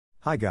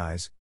Hi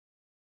guys.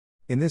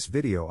 In this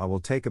video I will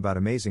take about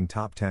amazing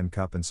top 10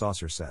 cup and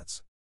saucer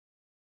sets.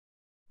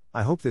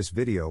 I hope this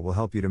video will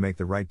help you to make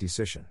the right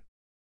decision.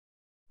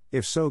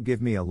 If so,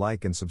 give me a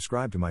like and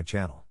subscribe to my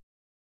channel.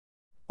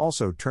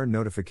 Also turn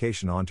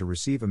notification on to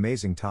receive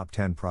amazing top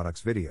 10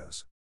 products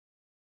videos.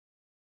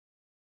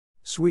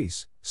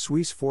 Sweese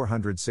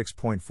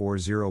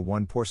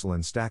 406.401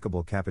 Porcelain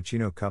Stackable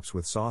Cappuccino Cups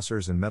with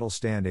Saucers and Metal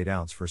Stand 8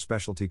 ounce for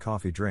specialty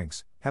coffee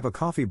drinks. Have a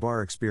coffee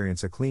bar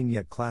experience, a clean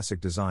yet classic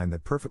design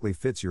that perfectly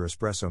fits your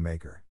espresso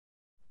maker.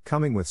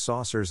 Coming with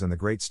saucers and the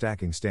great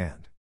stacking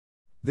stand.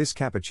 This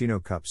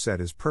cappuccino cup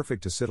set is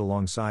perfect to sit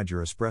alongside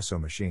your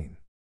espresso machine.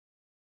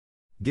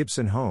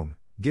 Gibson Home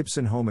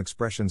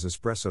Expressions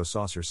Espresso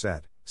Saucer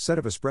Set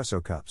of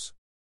espresso cups.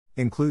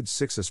 Includes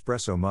 6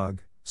 espresso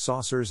mug,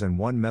 saucers and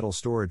 1 metal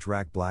storage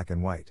rack, black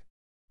and white.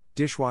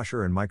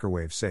 Dishwasher and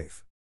microwave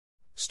safe.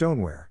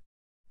 Stoneware.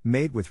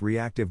 Made with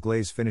reactive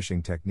glaze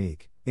finishing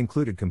technique,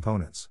 included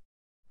components.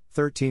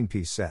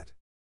 13-piece set.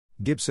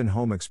 Gibson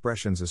Home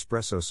Expressions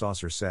Espresso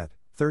Saucer Set,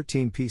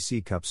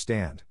 13-piece cup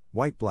stand,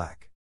 white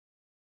black.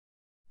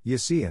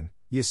 YHOSSEUN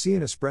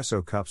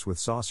Espresso Cups with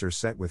Saucers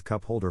set with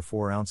cup holder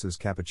 4 ounces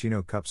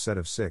Cappuccino Cup set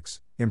of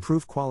 6,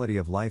 improve quality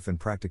of life and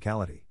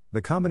practicality.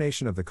 The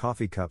combination of the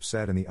coffee cup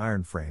set and the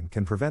iron frame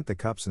can prevent the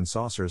cups and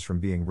saucers from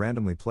being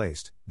randomly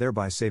placed,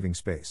 thereby saving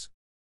space.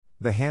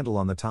 The handle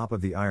on the top of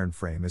the iron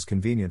frame is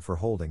convenient for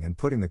holding and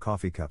putting the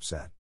coffee cup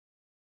set.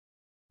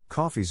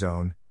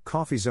 Coffeezone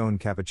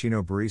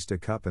Cappuccino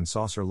Barista Cup and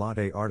Saucer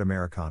Latte Art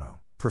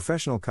Americano,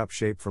 professional cup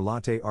shape for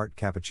latte art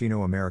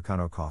cappuccino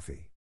Americano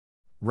coffee.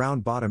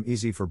 Round bottom,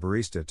 easy for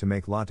barista to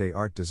make latte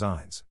art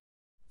designs.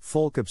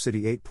 Full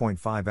capacity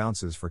 8.5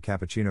 ounces for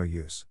cappuccino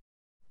use.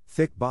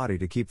 Thick body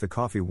to keep the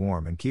coffee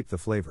warm and keep the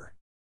flavor.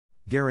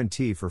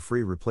 Guarantee for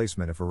free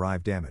replacement if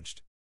arrive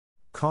damaged.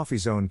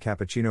 Coffeezone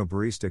Cappuccino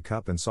Barista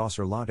Cup and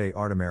Saucer Latte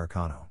Art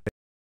Americano.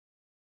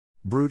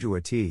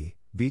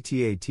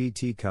 BTaT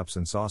tea cups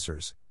and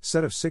saucers,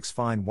 set of 6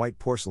 fine white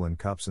porcelain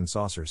cups and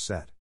saucers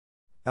set.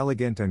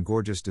 Elegant and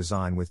gorgeous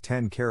design with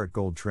 10-karat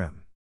gold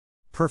trim.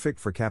 Perfect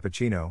for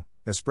cappuccino,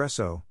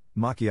 espresso,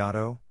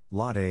 macchiato,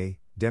 latte,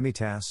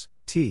 demi-tasse,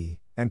 tea,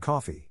 and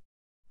coffee.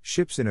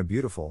 Ships in a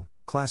beautiful,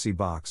 classy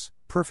box,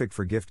 perfect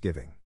for gift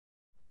giving.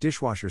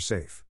 Dishwasher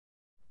safe.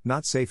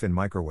 Not safe in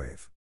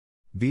microwave.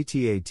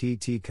 BTaT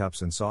tea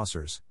cups and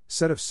saucers,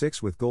 set of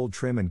 6 with gold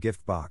trim and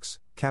gift box,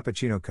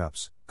 cappuccino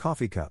cups,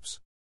 coffee cups.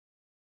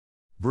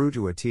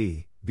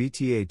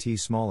 BTaT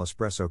small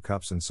espresso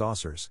cups and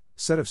saucers,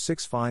 set of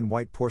 6 fine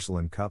white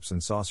porcelain cups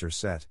and saucers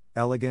set,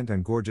 elegant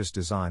and gorgeous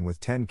design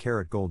with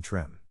 10-karat gold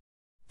trim.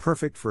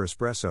 Perfect for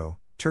espresso,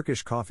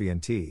 Turkish coffee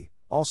and tea,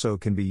 also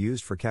can be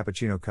used for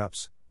cappuccino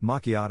cups,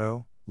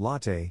 macchiato,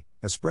 latte,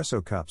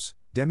 espresso cups,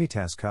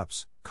 demi-tasse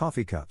cups,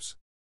 coffee cups.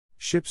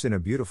 Ships in a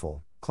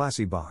beautiful,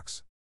 classy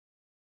box.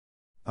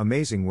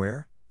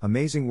 Amazingware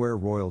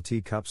Royal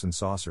tea cups and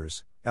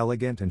saucers,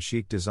 elegant and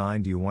chic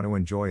design. Do you want to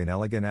enjoy an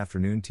elegant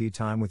afternoon tea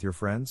time with your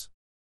friends?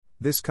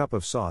 This cup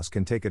of sauce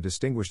can take a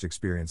distinguished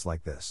experience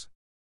like this.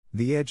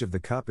 The edge of the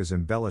cup is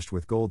embellished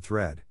with gold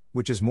thread,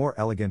 which is more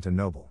elegant and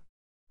noble.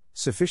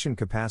 Sufficient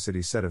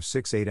capacity set of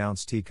 6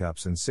 8-ounce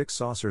teacups and 6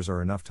 saucers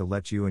are enough to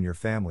let you and your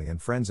family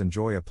and friends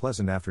enjoy a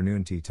pleasant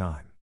afternoon tea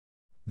time.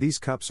 These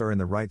cups are in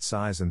the right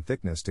size and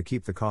thickness to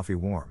keep the coffee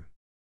warm.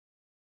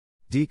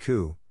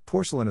 Teacup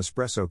porcelain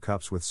espresso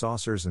cups with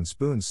saucers and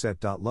spoons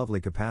set. Lovely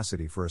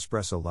capacity for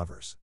espresso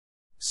lovers.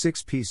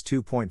 6-piece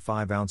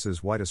 2.5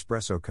 ounces white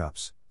espresso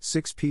cups,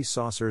 6-piece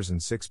saucers and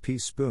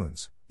 6-piece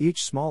spoons.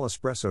 Each small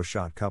espresso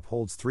shot cup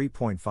holds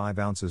 3.5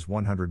 ounces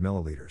 100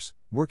 milliliters,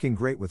 working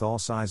great with all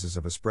sizes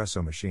of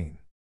espresso machine.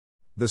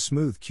 The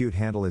smooth, cute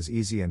handle is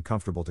easy and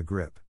comfortable to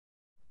grip.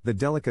 The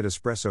delicate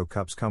espresso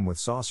cups come with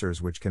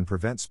saucers which can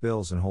prevent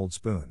spills and hold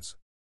spoons.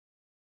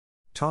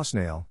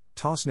 Tosnail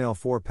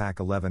 4-pack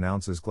 11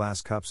 ounces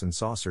glass cups and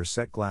saucers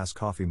set. Glass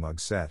coffee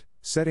mug set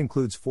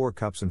includes 4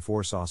 cups and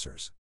 4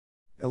 saucers.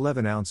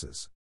 11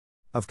 ounces.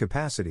 Of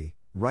capacity,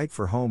 right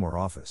for home or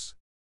office.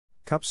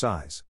 Cup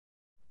size.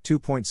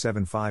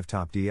 2.75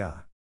 top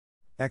dia.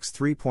 X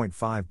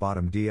 3.5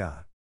 bottom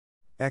dia.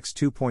 X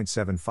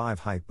 2.75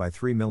 height by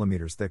 3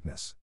 mm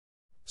thickness.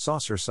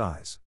 Saucer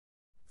size.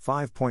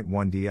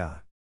 5.1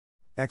 dia.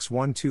 X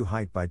 1.2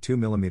 height by 2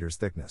 mm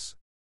thickness.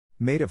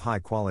 Made of high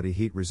quality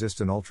heat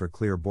resistant ultra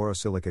clear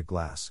borosilicate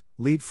glass,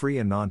 lead free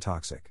and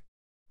non-toxic.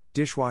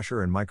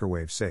 Dishwasher and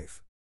microwave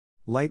safe.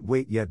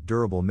 Lightweight yet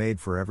durable, made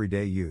for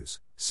everyday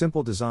use,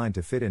 simple design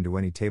to fit into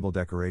any table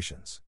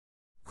decorations.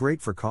 Great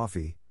for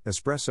coffee,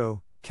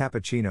 espresso,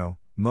 cappuccino,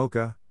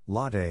 mocha,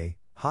 latte,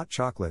 hot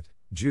chocolate,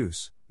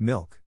 juice,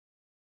 milk.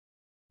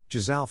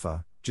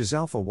 Jusalpha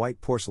white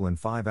porcelain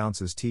 5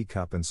 ounces tea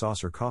cup and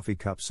saucer coffee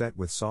cup set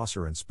with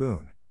saucer and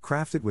spoon,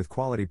 crafted with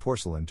quality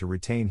porcelain to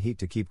retain heat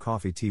to keep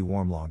coffee tea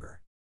warm longer.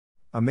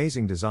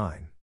 Amazing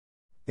design.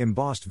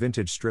 Embossed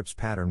vintage strips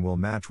pattern will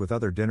match with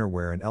other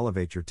dinnerware and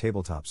elevate your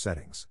tabletop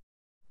settings.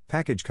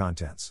 Package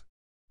contents.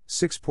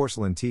 6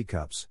 porcelain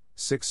teacups,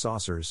 6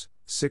 saucers,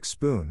 6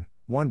 spoon,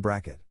 1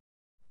 bracket.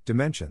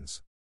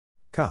 Dimensions.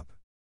 Cup.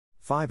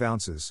 5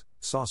 ounces,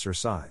 saucer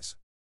size.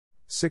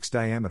 6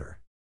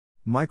 diameter.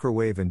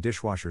 Microwave and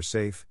dishwasher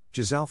safe,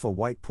 Jusalpha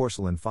white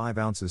porcelain 5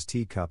 ounces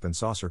teacup and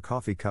saucer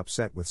coffee cup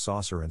set with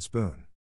saucer and spoon.